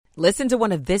Listen to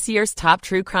one of this year's top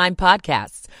true crime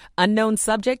podcasts. Unknown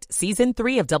Subject, Season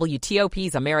 3 of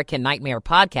WTOP's American Nightmare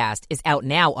podcast is out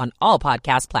now on all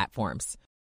podcast platforms.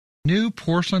 New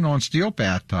porcelain on steel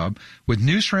bathtub with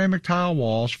new ceramic tile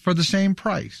walls for the same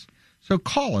price. So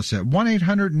call us at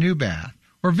 1-800-NEW-BATH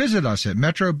or visit us at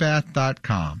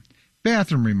metrobath.com.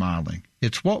 Bathroom remodeling.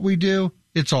 It's what we do.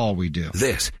 It's all we do.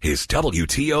 This is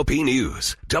WTOP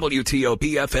News.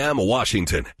 WTOP-FM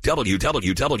Washington.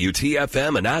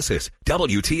 WWWT-FM Manassas.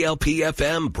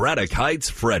 WTLP-FM Braddock Heights,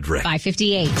 Frederick.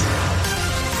 5:58.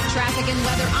 Traffic and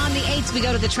weather on the 8th. We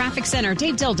go to the traffic center.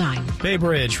 Dave Dildine. Bay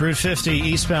Bridge, Route 50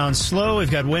 eastbound slow.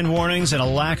 We've got wind warnings and a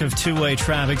lack of two-way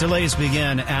traffic. Delays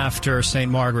begin after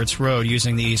St. Margaret's Road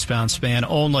using the eastbound span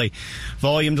only.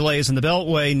 Volume delays in the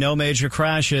Beltway. No major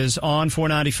crashes on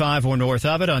 495 or north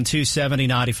of it. On 270,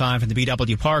 95 and the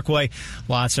BW Parkway.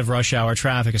 Lots of rush hour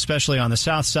traffic, especially on the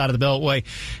south side of the Beltway.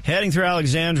 Heading through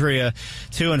Alexandria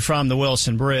to and from the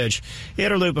Wilson Bridge.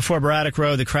 Interloop before Braddock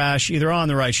Road. The crash either on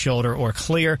the right shoulder or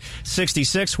clear.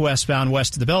 66 westbound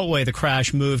west of the Beltway. The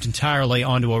crash moved entirely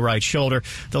onto a right shoulder.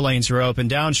 The lanes are open.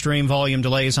 Downstream volume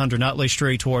delays under Nutley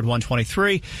Street toward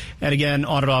 123. And again,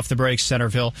 on and off the brakes,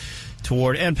 Centerville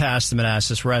toward and past the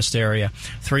Manassas Rest area.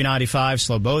 395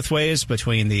 slow both ways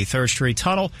between the 3rd Street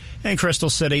Tunnel and Crystal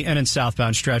City and in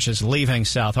southbound stretches leaving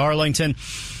South Arlington.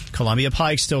 Columbia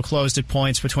Pike still closed at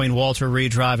points between Walter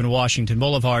Reed Drive and Washington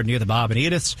Boulevard near the Bob and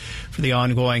Ediths for the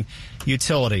ongoing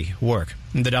utility work.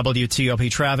 The WTOP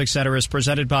Traffic Center is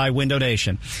presented by Window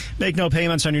Nation. Make no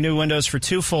payments on your new windows for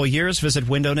 2 full years. Visit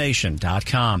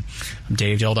windownation.com. I'm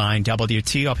Dave Dildine,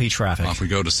 WTOP Traffic. Off we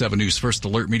go to 7 News First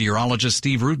Alert meteorologist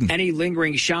Steve Rudin. Any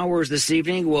lingering showers this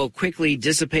evening will quickly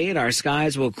dissipate. Our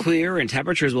skies will clear and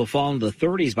temperatures will fall into the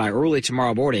 30s by early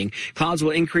tomorrow morning. Clouds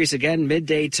will increase again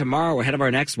midday tomorrow. Ahead of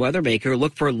our next weather maker,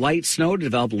 look for light snow to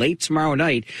develop late tomorrow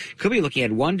night. Could be looking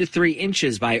at 1 to 3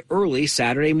 inches by early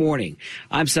Saturday morning.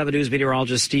 I'm 7 News meteorologist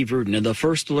Steve Rudin in the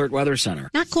First Alert Weather Center.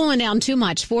 Not cooling down too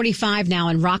much. 45 now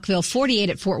in Rockville,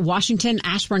 48 at Fort Washington,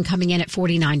 Ashburn coming in at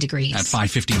 49 degrees. At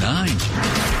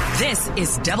 5:59. This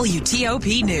is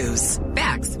WTOP News.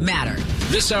 Facts matter.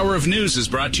 This hour of news is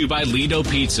brought to you by Lido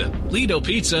Pizza. Lido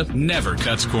Pizza never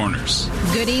cuts corners.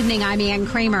 Good evening. I'm Ann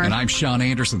Kramer. And I'm Sean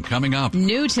Anderson. Coming up.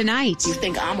 New tonight. You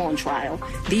think I'm on trial?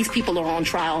 These people are on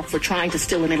trial for trying to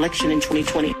steal an election in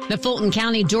 2020. The Fulton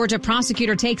County, Georgia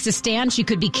prosecutor takes a stand. She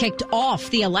could be kicked off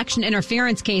the election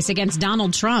interference case against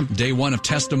Donald Trump. Day 1 of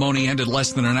testimony ended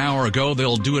less than an hour ago.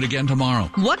 They'll do it again tomorrow.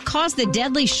 What caused the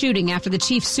deadly shooting after the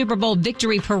Chiefs Super Bowl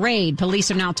victory parade? Police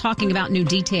are now talking about new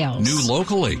details. New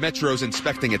locally. Metro's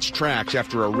inspecting its tracks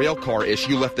after a rail car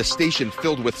issue left the station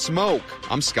filled with smoke.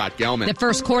 I'm Scott Gelman. The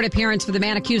first court appearance for the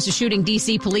man accused of shooting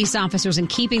D.C. police officers and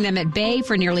keeping them at bay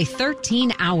for nearly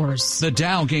 13 hours. The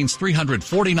Dow gains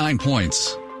 349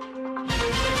 points.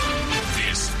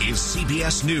 This is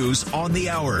CBS News on the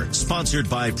Hour, sponsored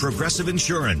by Progressive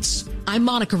Insurance. I'm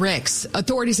Monica Ricks.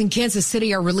 Authorities in Kansas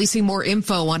City are releasing more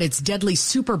info on its deadly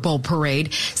Super Bowl parade.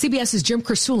 CBS's Jim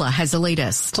Krasula has the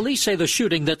latest. Police say the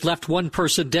shooting that left one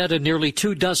person dead and nearly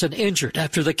 24 injured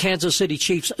after the Kansas City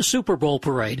Chiefs Super Bowl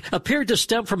parade appeared to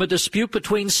stem from a dispute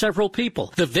between several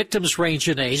people. The victims range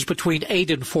in age between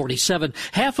 8 and 47.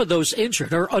 Half of those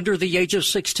injured are under the age of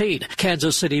 16.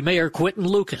 Kansas City Mayor Quentin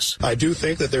Lucas. I do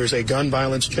think that there's a gun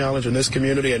violence challenge in this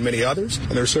community and many others,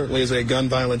 and there certainly is a gun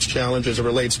violence challenge as it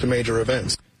relates to major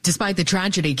events. Despite the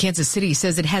tragedy, Kansas City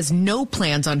says it has no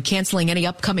plans on canceling any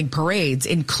upcoming parades,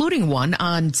 including one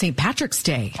on St. Patrick's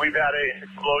Day. We've had an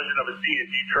explosion of a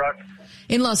C&G truck.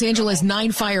 In Los Angeles,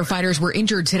 9 firefighters were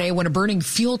injured today when a burning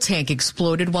fuel tank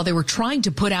exploded while they were trying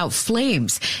to put out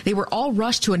flames. They were all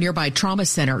rushed to a nearby trauma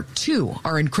center. 2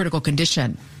 are in critical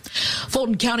condition.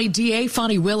 Fulton County DA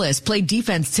Fonnie Willis played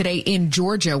defense today in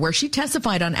Georgia, where she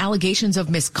testified on allegations of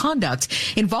misconduct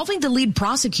involving the lead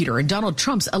prosecutor in Donald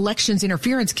Trump's elections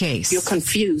interference case. You're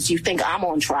confused. You think I'm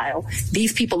on trial.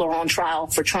 These people are on trial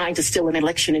for trying to steal an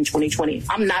election in 2020.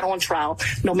 I'm not on trial,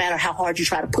 no matter how hard you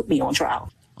try to put me on trial.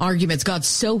 Arguments got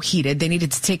so heated they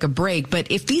needed to take a break,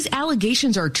 but if these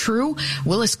allegations are true,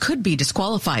 Willis could be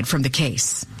disqualified from the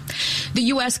case. The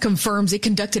U.S. confirms it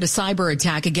conducted a cyber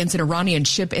attack against an Iranian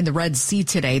ship in the Red Sea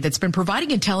today that's been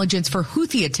providing intelligence for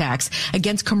Houthi attacks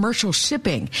against commercial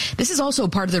shipping. This is also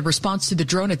part of the response to the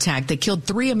drone attack that killed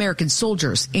 3 American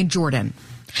soldiers in Jordan.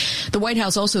 The White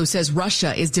House also says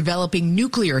Russia is developing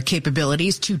nuclear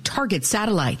capabilities to target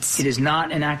satellites. It is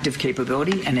not an active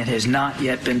capability, and it has not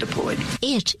yet been deployed.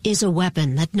 It is a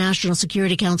weapon that National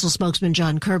Security Council spokesman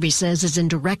John Kirby says is in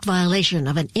direct violation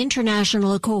of an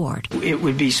international accord. It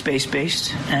would be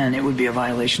space-based, and it would be a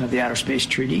violation of the Outer Space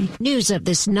Treaty. News of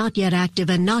this not yet active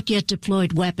and not yet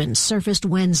deployed weapon surfaced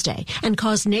Wednesday and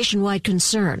caused nationwide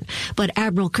concern. But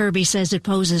Admiral Kirby says it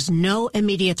poses no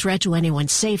immediate threat to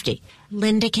anyone's safety.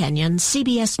 Linda Kenyon,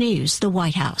 CBS News, the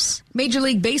White House. Major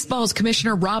League Baseball's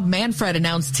Commissioner Rob Manfred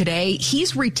announced today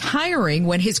he's retiring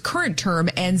when his current term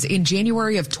ends in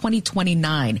January of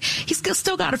 2029. He's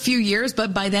still got a few years,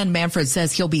 but by then Manfred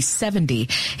says he'll be 70.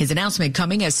 His announcement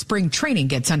coming as spring training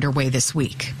gets underway this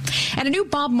week. And a new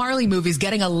Bob Marley movie is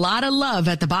getting a lot of love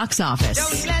at the box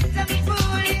office.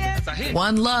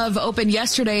 One Love opened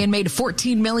yesterday and made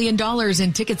 $14 million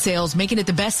in ticket sales, making it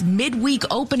the best midweek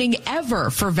opening ever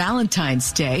for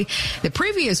Valentine's Day. The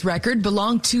previous record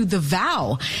belonged to The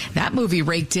Vow. That movie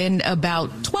raked in about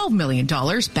 $12 million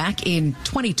back in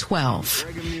 2012.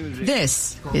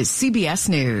 This is CBS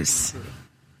News.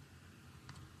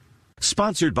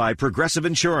 Sponsored by Progressive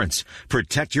Insurance.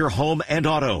 Protect your home and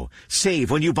auto.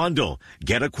 Save when you bundle.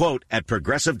 Get a quote at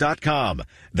Progressive.com.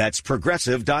 That's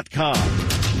Progressive.com.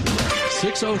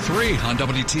 6:03 on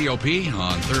WTOP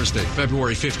on Thursday,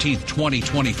 February 15th,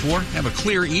 2024. Have a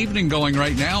clear evening going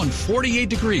right now and 48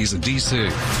 degrees in D.C.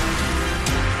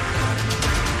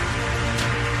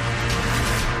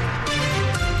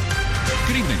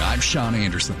 Good evening. I'm Sean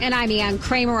Anderson. And I'm Ann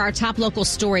Kramer. Our top local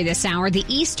story this hour. The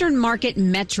Eastern Market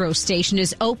Metro Station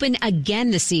is open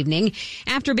again this evening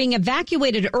after being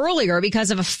evacuated earlier because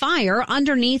of a fire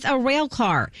underneath a rail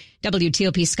car.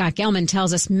 WTOP Scott Gelman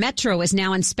tells us Metro is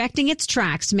now inspecting its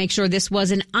tracks to make sure this was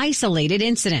an isolated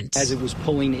incident. As it was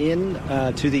pulling in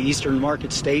to the Eastern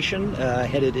Market Station,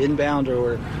 headed inbound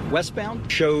or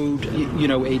westbound, showed,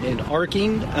 an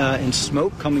arcing and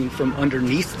smoke coming from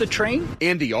underneath the train.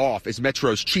 Andy Off is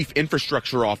Metro's chief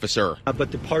infrastructure officer.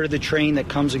 But the part of the train that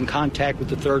comes in contact with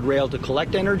the third rail to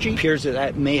collect energy appears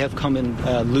that may have come in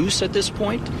loose at this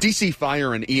point. DC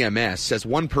Fire and EMS says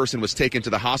one person was taken to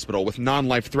the hospital with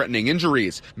non-life-threatening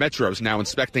injuries. Metro's now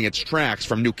inspecting its tracks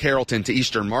from New Carrollton to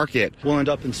Eastern Market. We'll end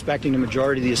up inspecting the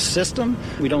majority of the system.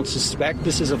 We don't suspect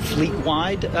this is a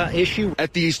fleet-wide issue.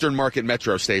 At the Eastern Market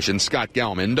Metro Station, Scott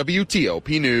Gelman,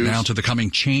 WTOP News. Now to the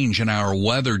coming change in our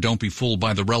weather. Don't be fooled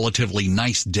by the relatively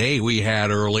nice day we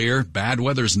had earlier. Bad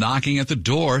weather's knocking at the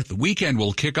door. The weekend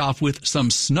will kick off with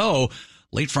some snow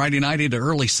late Friday night into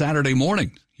early Saturday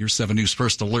morning. Here's 7 News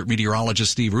First Alert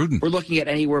meteorologist Steve Rudin. We're looking at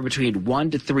anywhere between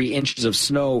 1 to 3 inches of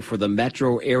snow for the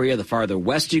metro area. The farther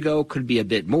west you go, could be a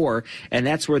bit more. And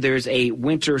that's where there's a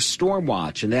winter storm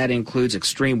watch. And that includes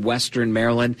extreme western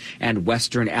Maryland and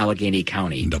western Allegheny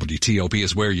County. WTOP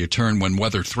is where you turn when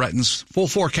weather threatens. Full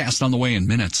forecast on the way in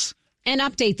minutes. An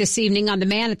update this evening on the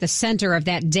man at the center of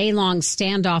that day-long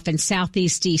standoff in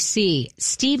Southeast D.C.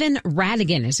 Stephen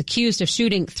Radigan is accused of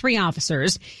shooting 3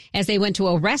 officers as they went to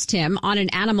arrest him on an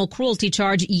animal cruelty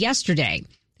charge yesterday.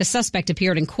 The suspect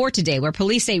appeared in court today, where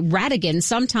police say Radigan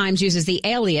sometimes uses the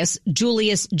alias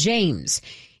Julius James.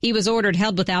 He was ordered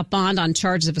held without bond on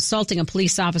charges of assaulting a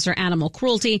police officer, animal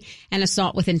cruelty, and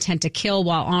assault with intent to kill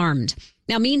while armed.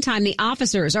 Now, meantime, the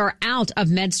officers are out of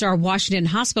MedStar Washington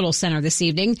Hospital Center this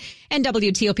evening, and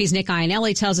WTOP's Nick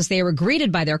Iannelli tells us they were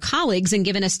greeted by their colleagues and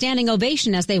given a standing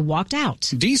ovation as they walked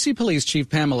out. D.C. Police Chief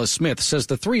Pamela Smith says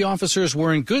the 3 officers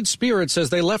were in good spirits as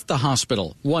they left the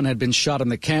hospital. One had been shot in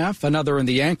the calf, another in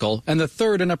the ankle, and the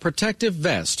third in a protective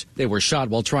vest. They were shot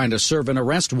while trying to serve an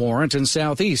arrest warrant in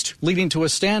Southeast, leading to a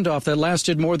standoff that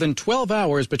lasted more than 12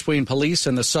 hours between police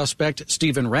and the suspect,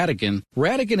 Stephen Radigan.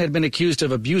 Radigan had been accused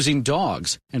of abusing dogs,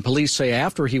 and police say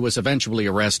after he was eventually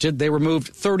arrested, they removed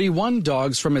 31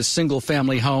 dogs from his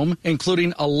single-family home,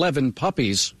 including 11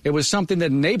 puppies. It was something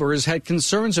that neighbors had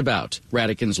concerns about.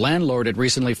 Radigan's landlord had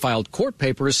recently filed court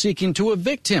papers seeking to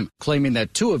evict him, claiming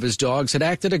that 2 of his dogs had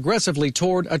acted aggressively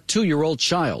toward a 2-year-old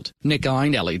child. Nick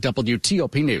Iannelli,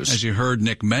 WTOP News. As you heard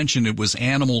Nick mention, it was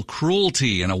animal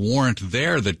cruelty and a warrant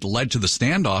there that led to the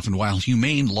standoff. And while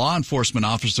humane law enforcement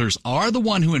officers are the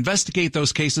one who investigate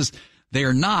those cases, they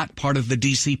are not part of the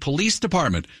D.C. Police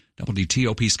Department.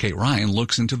 WTOP's Kate Ryan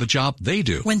looks into the job they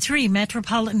do. When 3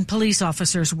 Metropolitan Police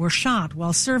officers were shot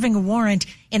while serving a warrant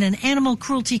in an animal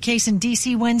cruelty case in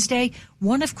D.C. Wednesday,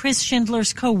 one of Chris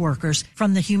Schindler's co-workers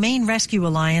from the Humane Rescue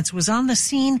Alliance was on the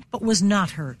scene but was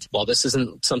not hurt. While this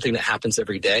isn't something that happens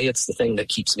every day, it's the thing that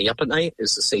keeps me up at night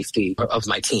is the safety of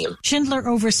my team. Schindler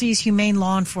oversees humane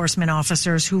law enforcement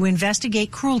officers who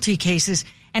investigate cruelty cases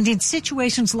and in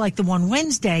situations like the one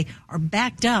Wednesday are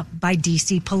backed up by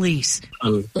D.C. police.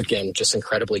 I'm, again, just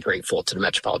incredibly grateful to the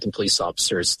Metropolitan Police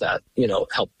officers that,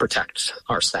 help protect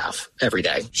our staff every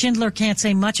day. Schindler can't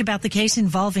say much about the case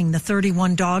involving the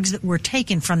 31 dogs that were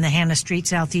taken from the Hannah Street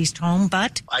Southeast home,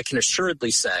 but I can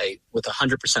assuredly say with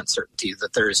 100% certainty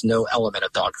that there is no element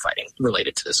of dogfighting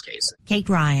related to this case. Kate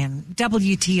Ryan,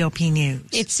 WTOP News.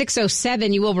 It's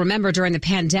 6:07. You will remember during the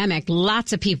pandemic,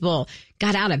 lots of people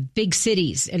got out of big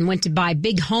cities and went to buy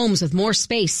big homes with more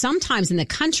space, sometimes in the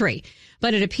country.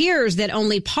 But it appears that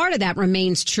only part of that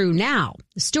remains true now.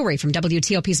 The story from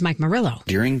WTOP's Mike Murillo.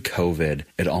 During COVID,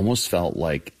 it almost felt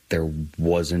like there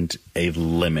wasn't a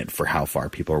limit for how far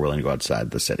people are willing to go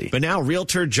outside the city. But now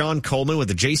realtor John Coleman with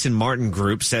the Jason Martin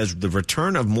Group says the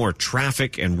return of more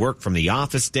traffic and work from the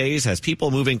office days has people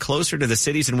moving closer to the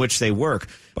cities in which they work.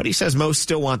 But he says most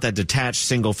still want that detached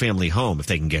single-family home if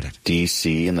they can get it.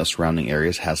 D.C. and the surrounding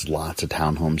areas has lots of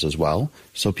townhomes as well,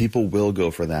 so people will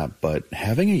go for that. But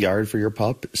having a yard for your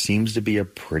pup seems to be a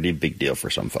pretty big deal for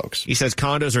some folks. He says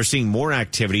condos are seeing more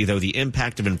activity, though the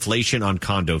impact of inflation on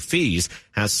condo fees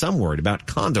has some worried about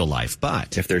condo life.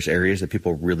 But if there's areas that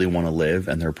people really want to live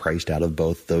and they're priced out of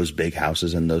both those big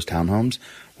houses and those townhomes,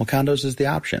 well, condos is the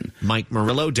option. Mike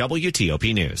Murillo,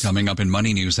 WTOP News. Coming up in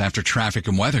Money News after traffic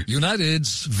and weather.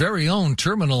 United's very own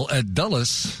terminal at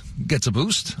Dulles gets a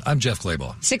boost. I'm Jeff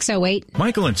Claybaugh. 6:08.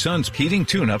 Michael and Son's heating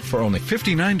tune-up for only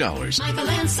 $59. Michael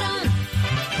and Son.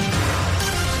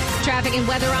 Traffic and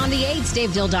weather on the 8s.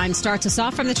 Dave Dildine starts us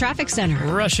off from the traffic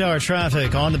center. Rush hour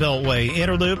traffic on the Beltway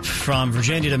Interloop from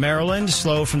Virginia to Maryland.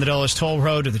 Slow from the Dulles Toll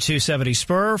Road to the 270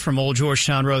 Spur. From Old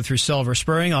Georgetown Road through Silver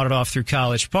Spring. On and off through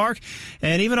College Park.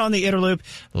 And even on the Interloop,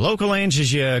 local lanes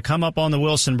as you come up on the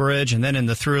Wilson Bridge. And then in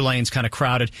the through lanes kind of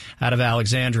crowded out of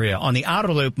Alexandria. On the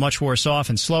outer loop, much worse off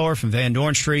and slower from Van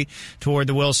Dorn Street toward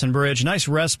the Wilson Bridge. Nice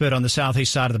respite on the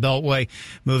southeast side of the Beltway,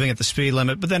 moving at the speed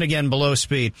limit. But then again, below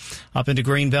speed up into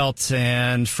Greenbelt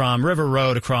and from River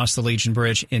Road across the Legion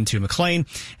Bridge into McLean,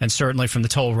 and certainly from the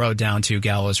Toll Road down to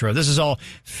Gallows Road. This is all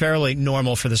fairly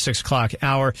normal for the 6 o'clock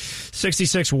hour.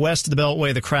 66 west of the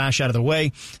Beltway, the crash out of the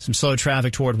way. Some slow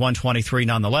traffic toward 123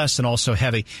 nonetheless, and also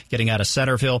heavy getting out of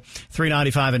Centerville.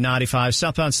 395 and 95.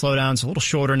 Southbound slowdowns a little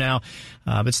shorter now,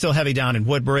 but still heavy down in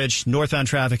Woodbridge. Northbound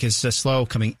traffic is slow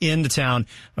coming into town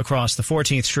across the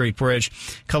 14th Street Bridge.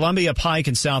 Columbia Pike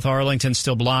and South Arlington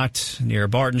still blocked near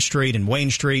Barton Street and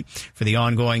Wayne Street for the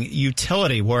ongoing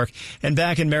utility work. And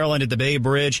back in Maryland at the Bay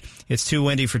Bridge, it's too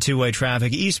windy for two-way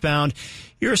traffic. Eastbound,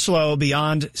 you're slow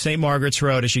beyond St. Margaret's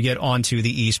Road as you get onto the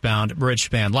eastbound bridge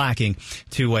span, lacking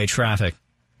two-way traffic.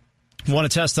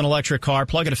 Want to test an electric car?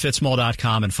 Plug it at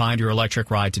fitzmall.com and find your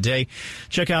electric ride today.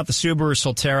 Check out the Subaru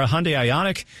Solterra, Hyundai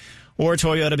Ioniq, or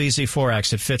Toyota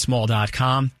BZ4X at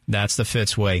fitzmall.com. That's the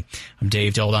Fitz way. I'm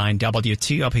Dave Dildine,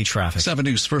 WTOP Traffic. 7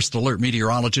 News First Alert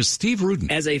meteorologist Steve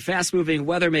Rudin. As a fast-moving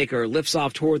weather maker lifts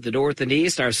off toward the north and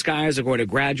east, our skies are going to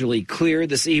gradually clear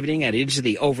this evening and into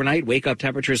the overnight. Wake-up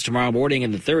temperatures tomorrow morning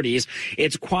in the 30s.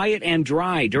 It's quiet and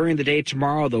dry during the day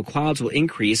tomorrow, though clouds will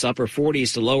increase, upper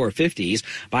 40s to lower 50s.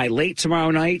 By late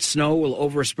tomorrow night, snow will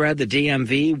overspread the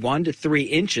DMV 1 to 3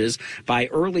 inches by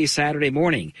early Saturday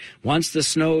morning. Once the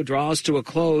snow draws to a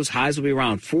close, highs will be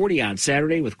around 40 on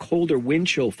Saturday with colder wind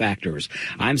chill factors.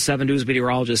 I'm 7 News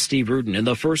meteorologist Steve Rudin in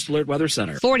the First Alert Weather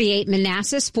Center. 48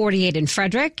 Manassas, 48 in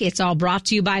Frederick. It's all brought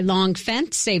to you by Long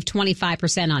Fence. Save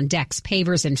 25% on decks,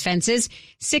 pavers, and fences.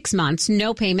 6 months,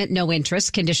 no payment, no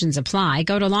interest. Conditions apply.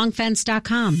 Go to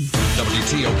longfence.com.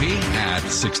 WTOP at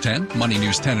 6:10. Money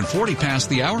News 10 and 40 past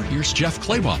the hour. Here's Jeff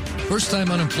Claybaugh. First-time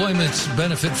unemployment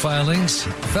benefit filings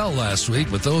fell last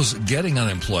week, but those getting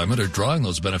unemployment or drawing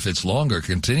those benefits longer.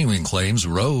 Continuing claims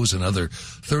rose another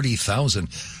 30,000.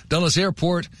 Dulles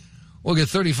Airport will get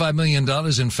 $35 million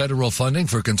in federal funding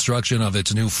for construction of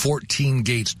its new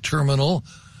 14-gate terminal.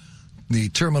 The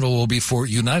terminal will be for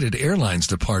United Airlines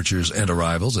departures and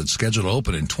arrivals. It's scheduled to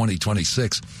open in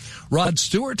 2026. Rod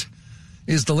Stewart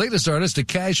is the latest artist to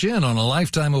cash in on a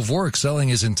lifetime of work, selling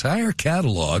his entire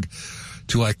catalog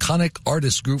to iconic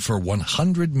artist group for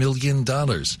 $100 million.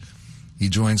 He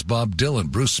joins Bob Dylan,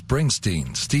 Bruce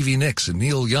Springsteen, Stevie Nicks, and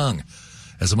Neil Young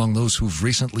as among those who've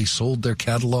recently sold their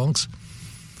catalogs.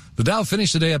 The Dow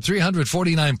finished today up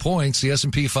 349 points. The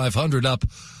S&P 500 up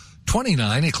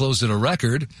 29. It closed at a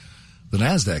record. The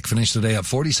NASDAQ finished today up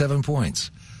 47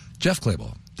 points. Jeff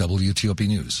Claybaugh, WTOP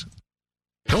News.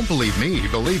 Don't believe me,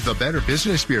 believe the Better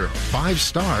Business Bureau. 5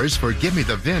 stars for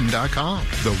GiveMeTheVIN.com.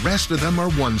 The rest of them are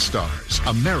 1 stars.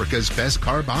 America's best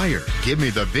car buyer.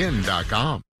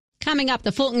 GiveMeTheVIN.com. Coming up,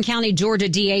 the Fulton County, Georgia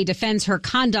DA defends her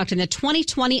conduct in the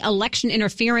 2020 election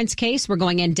interference case. We're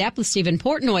going in depth with Stephen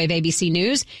Portnoy of ABC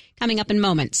News. Coming up in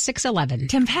moments, 6:11.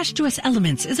 Tempestuous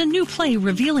Elements is a new play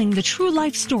revealing the true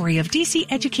life story of D.C.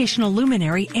 educational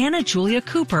luminary Anna Julia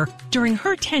Cooper during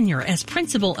her tenure as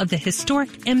principal of the historic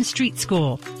M Street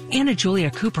School. Anna Julia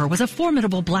Cooper was a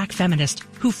formidable black feminist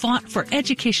who fought for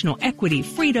educational equity,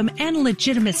 freedom, and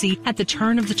legitimacy at the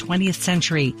turn of the 20th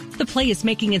century. The play is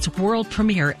making its world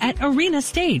premiere at Arena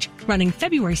Stage, running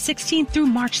February 16th through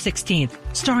March 16th,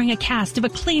 starring a cast of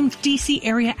acclaimed D.C.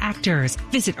 area actors.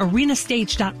 Visit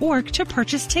arenastage.org to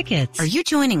purchase tickets. Are you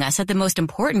joining us at the most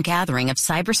important gathering of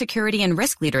cybersecurity and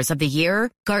risk leaders of the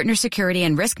year? Gartner Security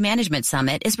and Risk Management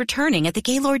Summit is returning at the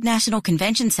Gaylord National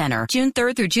Convention Center, June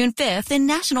 3rd through June 5th in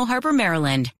National Harbor,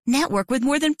 Maryland. Network with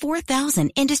more than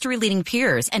 4,000 industry-leading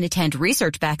peers and attend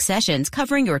research-backed sessions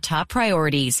covering your top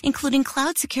priorities, including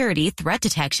cloud security, threat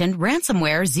detection,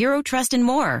 ransomware, zero trust, and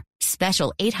more.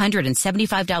 Special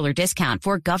 $875 discount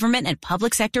for government and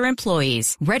public sector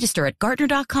employees. Register at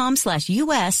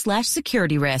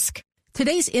Gartner.com/US/security risk.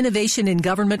 Today's Innovation in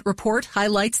Government report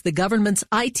highlights the government's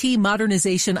IT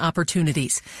modernization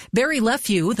opportunities. Barry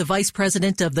Lefew, the vice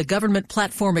president of the Government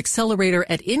Platform Accelerator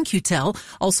at In-Q-Tel,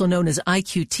 also known as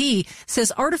IQT,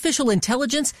 says artificial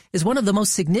intelligence is one of the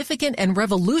most significant and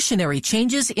revolutionary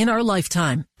changes in our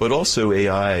lifetime. But also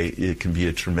AI, it can be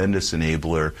a tremendous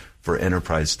enabler for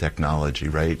enterprise technology,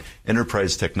 right?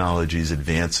 Enterprise technology is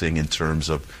advancing in terms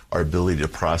of our ability to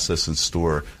process and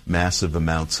store massive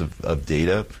amounts of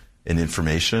data and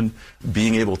information.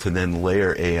 Being able to then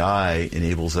layer AI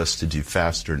enables us to do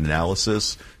faster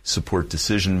analysis, support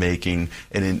decision making,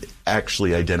 and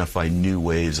actually identify new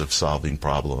ways of solving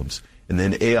problems. And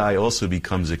then AI also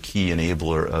becomes a key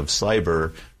enabler of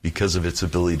cyber because of its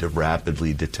ability to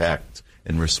rapidly detect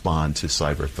and respond to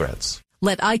cyber threats.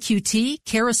 Let IQT,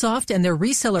 Carasoft, and their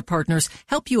reseller partners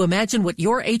help you imagine what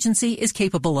your agency is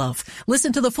capable of.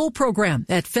 Listen to the full program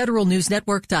at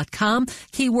federalnewsnetwork.com,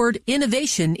 keyword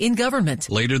innovation in government.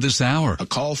 Later this hour, a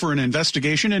call for an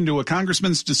investigation into a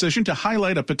congressman's decision to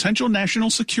highlight a potential national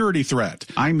security threat.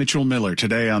 I'm Mitchell Miller,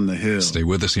 today on The Hill. Stay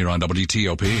with us here on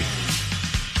WTOP.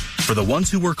 For the ones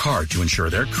who work hard to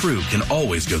ensure their crew can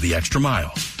always go the extra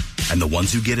mile, and the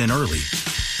ones who get in early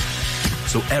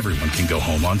so everyone can go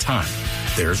home on time,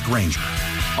 there's Grainger,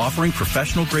 offering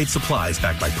professional-grade supplies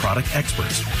backed by product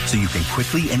experts so you can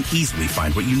quickly and easily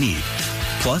find what you need.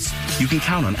 Plus, you can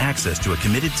count on access to a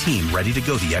committed team ready to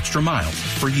go the extra mile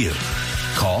for you.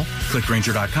 Call, click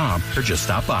Grainger.com, or just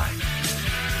stop by.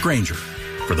 Grainger,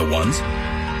 for the ones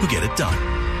who get it done.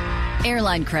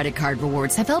 Airline credit card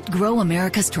rewards have helped grow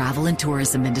America's travel and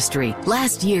tourism industry.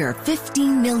 Last year,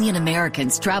 15 million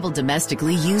Americans traveled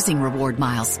domestically using reward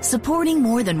miles, supporting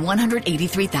more than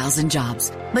 183,000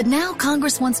 jobs. But now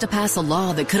Congress wants to pass a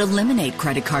law that could eliminate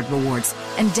credit card rewards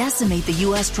and decimate the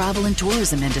U.S. travel and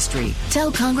tourism industry.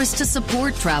 Tell Congress to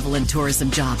support travel and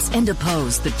tourism jobs and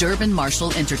oppose the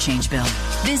Durbin-Marshall interchange bill.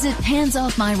 Visit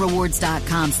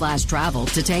handsofmyrewards.com/travel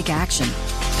to take action.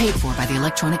 Paid for by the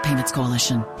Electronic Payments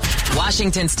Coalition.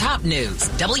 Washington's top news,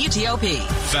 WTOP.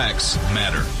 Facts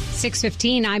matter.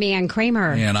 6:15, I'm Ann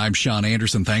Kramer. And I'm Sean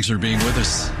Anderson. Thanks for being with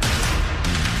us.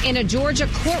 In a Georgia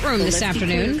courtroom this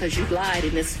afternoon. Because you lied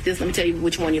in this, let me tell you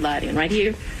which one you lied in. Right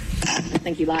here. I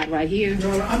think you lied right here.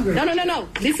 No.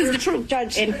 This is the truth,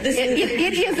 Judge. And it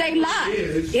is a lie.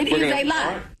 It is a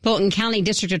lie. Fulton County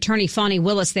District Attorney Fani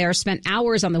Willis there spent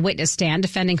hours on the witness stand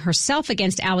defending herself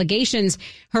against allegations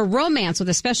her romance with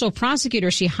a special prosecutor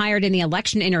she hired in the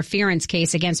election interference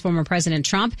case against former President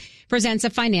Trump presents a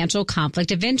financial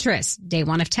conflict of interest. Day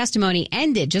one of testimony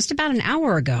ended just about an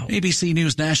hour ago. ABC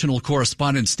News national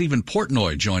correspondent Stephen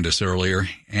Portnoy joined us earlier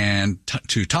and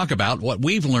to talk about what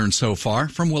we've learned so far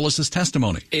from Willis's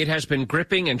testimony. It has been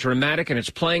gripping and dramatic, and it's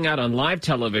playing out on live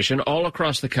television all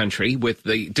across the country, with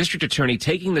the district attorney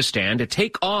taking the stand to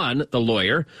take on the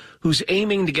lawyer who's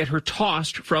aiming to get her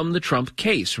tossed from the Trump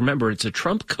case. Remember, it's a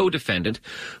Trump co-defendant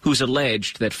who's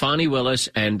alleged that Fani Willis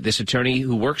and this attorney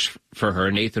who works for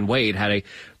her, Nathan Wade, had a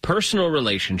personal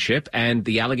relationship, and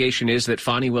the allegation is that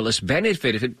Fani Willis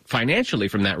benefited financially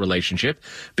from that relationship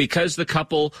because the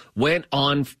couple went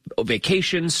on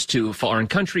vacations to foreign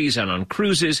countries and on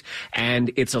cruises,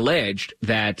 and it's alleged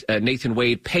that Nathan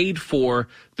Wade paid for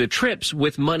the trips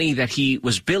with money that he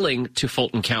was billing to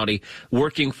Fulton County,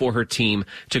 working for her team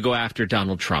to go after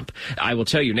Donald Trump. I will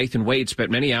tell you, Nathan Wade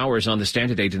spent many hours on the stand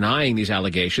today denying these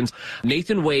allegations.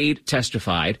 Nathan Wade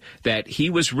testified that he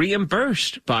was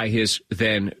reimbursed by his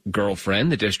then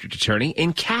then-girlfriend, the district attorney,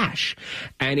 in cash.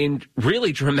 And in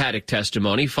really dramatic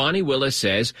testimony, Fani Willis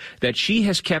says that she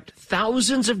has kept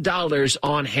thousands of dollars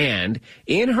on hand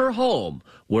in her home.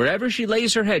 Wherever she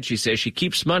lays her head, she says she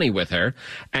keeps money with her,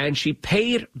 and she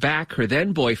paid back her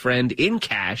then-boyfriend in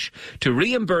cash to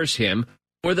reimburse him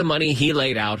for the money he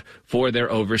laid out for their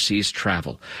overseas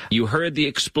travel. You heard the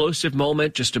explosive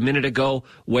moment just a minute ago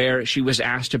where she was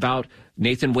asked about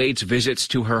Nathan Wade's visits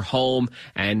to her home,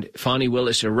 and Fani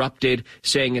Willis erupted,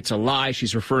 saying it's a lie.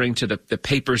 She's referring to the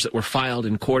papers that were filed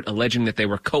in court alleging that they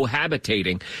were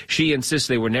cohabitating. She insists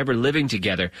they were never living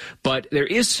together. But there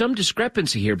is some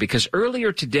discrepancy here, because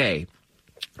earlier today,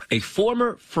 a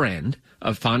former friend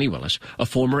of Fani Willis, a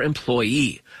former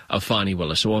employee of Fani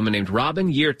Willis, a woman named Robin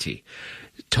Yearty,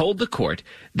 told the court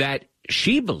that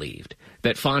she believed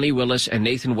that Fani Willis and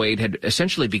Nathan Wade had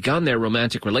essentially begun their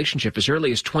romantic relationship as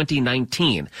early as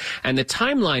 2019. And the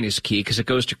timeline is key because it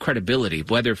goes to credibility,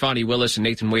 whether Fani Willis and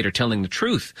Nathan Wade are telling the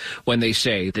truth when they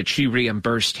say that she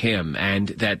reimbursed him and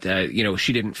that,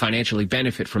 she didn't financially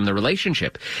benefit from the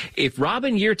relationship. If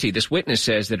Robin Yearty, this witness,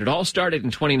 says that it all started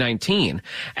in 2019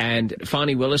 and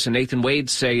Fani Willis and Nathan Wade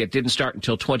say it didn't start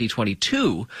until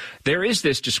 2022, there is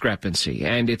this discrepancy.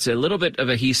 And it's a little bit of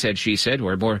a he said, she said,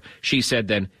 or more she said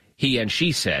than he and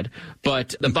she said.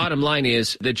 But the bottom line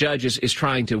is the judge is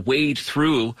trying to wade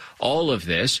through all of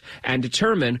this and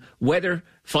determine whether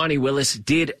Fani Willis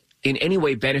did in any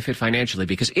way benefit financially.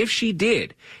 Because if she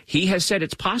did, he has said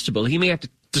it's possible he may have to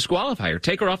disqualify her,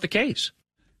 take her off the case.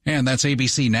 And that's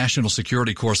ABC national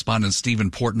security correspondent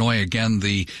Stephen Portnoy. Again,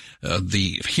 the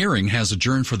hearing has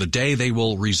adjourned for the day. They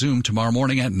will resume tomorrow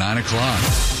morning at 9 o'clock.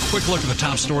 Quick look at the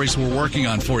top stories we're working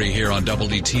on for you here on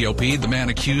WTOP. The man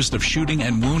accused of shooting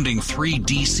and wounding 3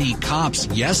 D.C. cops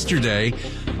yesterday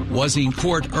was in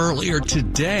court earlier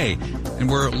today. And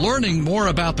we're learning more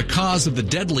about the cause of the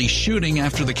deadly shooting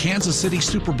after the Kansas City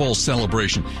Super Bowl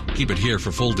celebration. Keep it here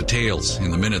for full details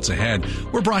in the minutes ahead.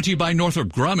 We're brought to you by Northrop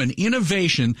Grumman,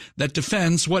 innovation that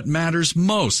defends what matters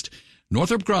most.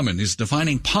 Northrop Grumman is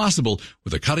defining possible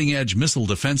with a cutting-edge missile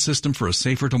defense system for a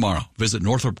safer tomorrow. Visit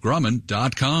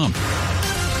northropgrumman.com.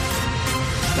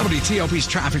 WTOP's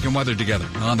traffic and weather together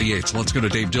on the 8th. Let's go to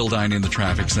Dave Dildine in the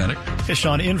traffic center. Hey,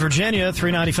 Sean, in Virginia,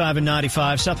 395 and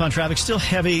 95. Southbound traffic still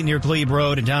heavy near Glebe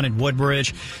Road and down in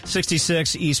Woodbridge.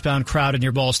 66 eastbound crowded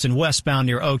near Ballston, westbound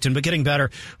near Oakton, but getting better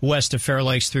west of Fair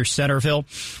Lakes through Centerville.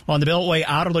 On the Beltway,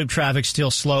 outer loop traffic still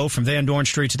slow from Van Dorn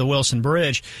Street to the Wilson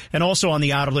Bridge, and also on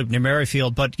the outer loop near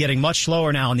Merrifield, but getting much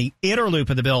slower now on the inner loop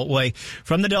of the Beltway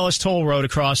from the Dulles Toll Road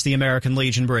across the American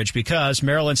Legion Bridge, because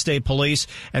Maryland State Police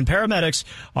and paramedics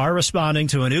are responding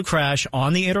to a new crash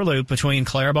on the interloop between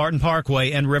Claire Barton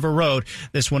Parkway and River Road.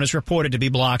 This one is reported to be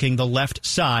blocking the left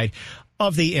side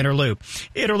of the interloop.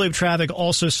 Interloop traffic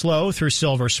also slow through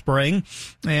Silver Spring,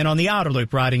 and on the outer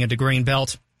loop riding into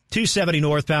Greenbelt. 270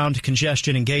 northbound,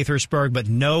 congestion in Gaithersburg, but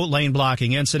no lane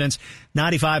blocking incidents.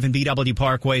 95 and BW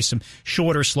Parkway, some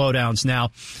shorter slowdowns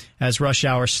now as rush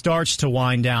hour starts to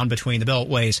wind down between the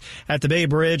beltways. At the Bay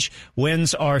Bridge,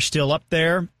 winds are still up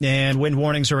there, and wind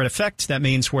warnings are in effect. That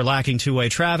means we're lacking two-way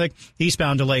traffic.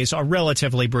 Eastbound delays are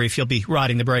relatively brief. You'll be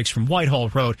riding the brakes from Whitehall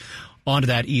Road onto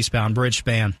that eastbound bridge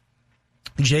span.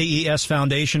 JES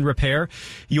Foundation Repair,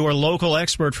 your local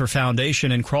expert for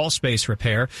foundation and crawl space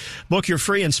repair. Book your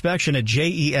free inspection at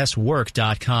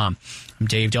jeswork.com. I'm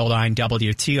Dave Dildine,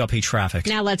 WTOP Traffic.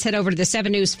 Now let's head over to the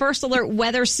 7 News First Alert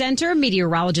Weather Center.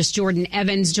 Meteorologist Jordan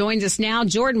Evans joins us now.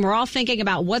 Jordan, we're all thinking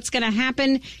about what's going to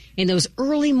happen in those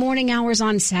early morning hours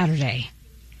on Saturday.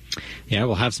 Yeah,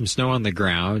 we'll have some snow on the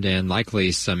ground and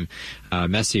likely some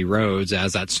messy roads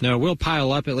as that snow will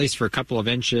pile up at least for a couple of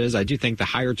inches. I do think the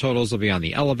higher totals will be on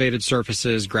the elevated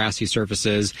surfaces, grassy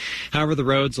surfaces. However, the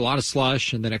roads, a lot of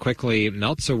slush, and then it quickly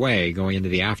melts away going into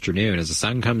the afternoon. As the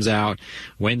sun comes out,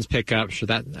 winds pick up, so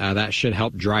that should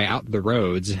help dry out the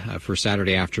roads for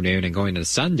Saturday afternoon and going into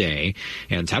Sunday.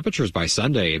 And temperatures by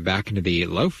Sunday back into the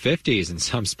low 50s in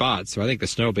some spots. So I think the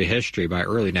snow will be history by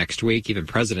early next week, even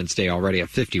President's Day already at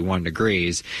 51 degrees.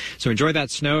 So enjoy that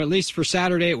snow, at least for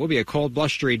Saturday. It will be a cold,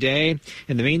 blustery day.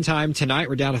 In the meantime, tonight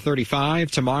we're down to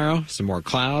 35. Tomorrow, some more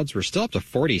clouds. We're still up to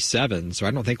 47, so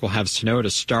I don't think we'll have snow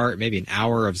to start. Maybe an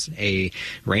hour of a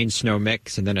rain-snow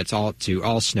mix, and then it's all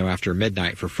snow after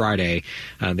midnight for Friday.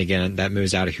 Again, that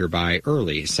moves out of here by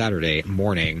early Saturday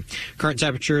morning. Current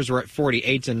temperatures were at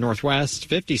 48 in Northwest,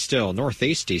 50 still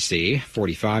Northeast D.C.,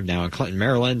 45 now in Clinton,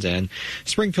 Maryland, and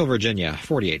Springfield, Virginia,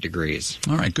 48 degrees.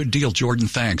 All right, good deal, Jordan.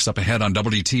 Thanks. Up ahead. ahead on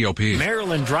WTOP.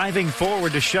 Maryland driving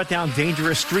forward to shut down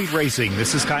dangerous street racing.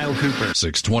 This is Kyle Cooper.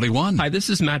 621. Hi, this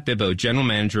is Matt Bibbo, General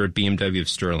Manager at BMW of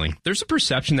Sterling. There's a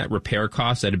perception that repair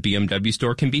costs at a BMW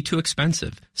store can be too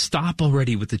expensive. Stop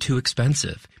already with the too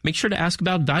expensive. Make sure to ask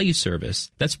about value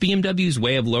service. That's BMW's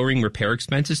way of lowering repair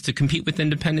expenses to compete with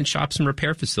independent shops and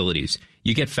repair facilities.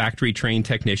 You get factory-trained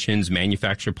technicians,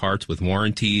 manufacture parts with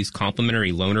warranties,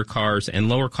 complimentary loaner cars, and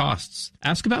lower costs.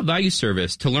 Ask about value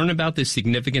service to learn about the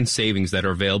significant savings that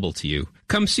are available to you.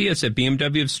 Come see us at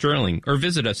BMW of Sterling or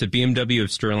visit us at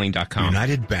bmwofsterling.com.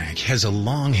 United Bank has a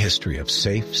long history of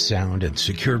safe, sound, and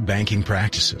secure banking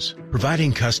practices,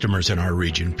 providing customers in our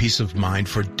region peace of mind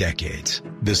for decades.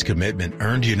 This commitment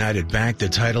earned United Bank the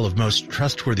title of most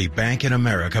trustworthy bank in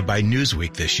America by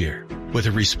Newsweek this year. With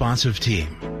a responsive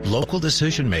team, local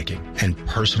decision-making, and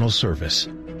personal service,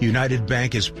 United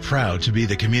Bank is proud to be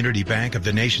the community bank of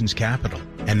the nation's capital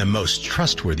and the most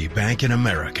trustworthy bank in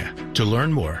America. To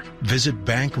learn more, visit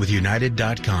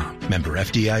bankwithunited.com. Member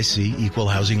FDIC, Equal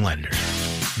Housing Lender.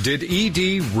 Did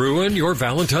ED ruin your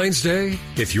Valentine's Day?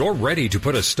 If you're ready to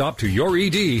put a stop to your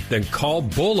ED, then call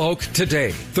Bull Oak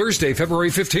today. Thursday, February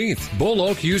 15th. Bull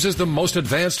Oak uses the most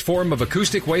advanced form of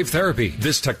acoustic wave therapy.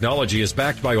 This technology is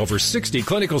backed by over 60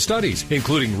 clinical studies,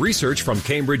 including research from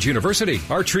Cambridge University.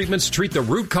 Our treatments treat the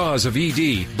root cause of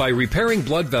ED by repairing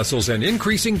blood vessels and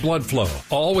increasing blood flow,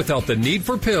 all without the need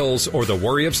for pills or the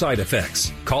worry of side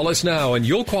effects. Call us now and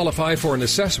you'll qualify for an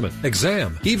assessment,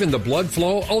 exam, even the blood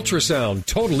flow ultrasound,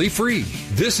 totally free.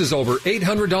 This is over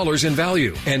 $800 in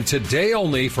value. And today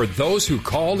only, for those who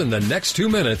call in the next 2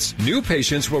 minutes, new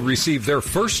patients will receive their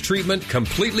first treatment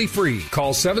completely free.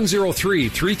 Call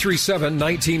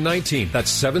 703-337-1919.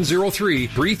 That's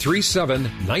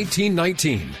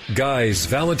 703-337-1919. Guys,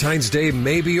 Valentine's Day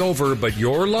may be over, but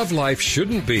your love life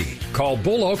shouldn't be. Call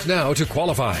Bull Oak now to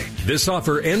qualify. This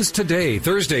offer ends today,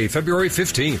 Thursday, February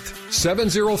 15th.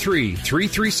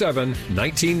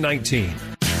 703-337-1919.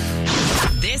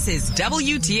 This is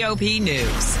WTOP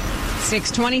News.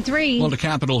 623. Well, to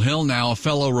Capitol Hill now, a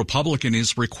fellow Republican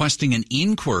is requesting an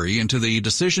inquiry into the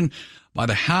decision by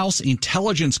the House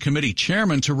Intelligence Committee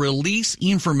chairman to release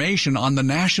information on the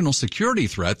national security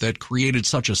threat that created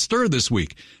such a stir this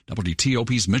week.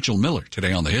 WTOP's Mitchell Miller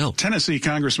today on the Hill. Tennessee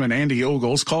Congressman Andy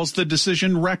Ogles calls the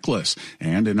decision reckless,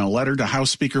 and in a letter to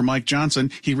House Speaker Mike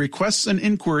Johnson, he requests an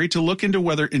inquiry to look into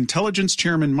whether Intelligence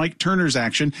Chairman Mike Turner's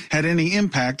action had any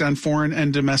impact on foreign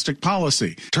and domestic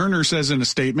policy. Turner says in a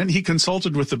statement he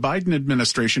consulted with the Biden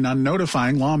administration on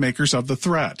notifying lawmakers of the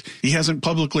threat. He hasn't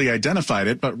publicly identified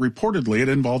it, but reportedly it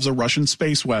involves a Russian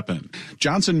space weapon.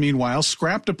 Johnson, meanwhile,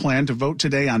 scrapped a plan to vote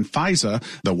today on FISA,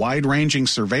 the wide-ranging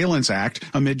surveillance act,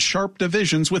 amid sharp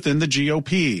divisions within the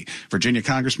GOP. Virginia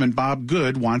Congressman Bob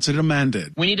Good wants it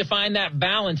amended. We need to find that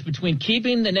balance between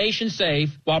keeping the nation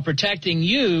safe while protecting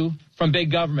you from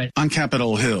big government. On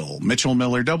Capitol Hill, Mitchell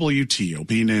Miller,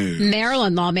 WTOP News.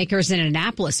 Maryland lawmakers in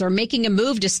Annapolis are making a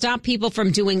move to stop people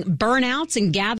from doing burnouts and gatherings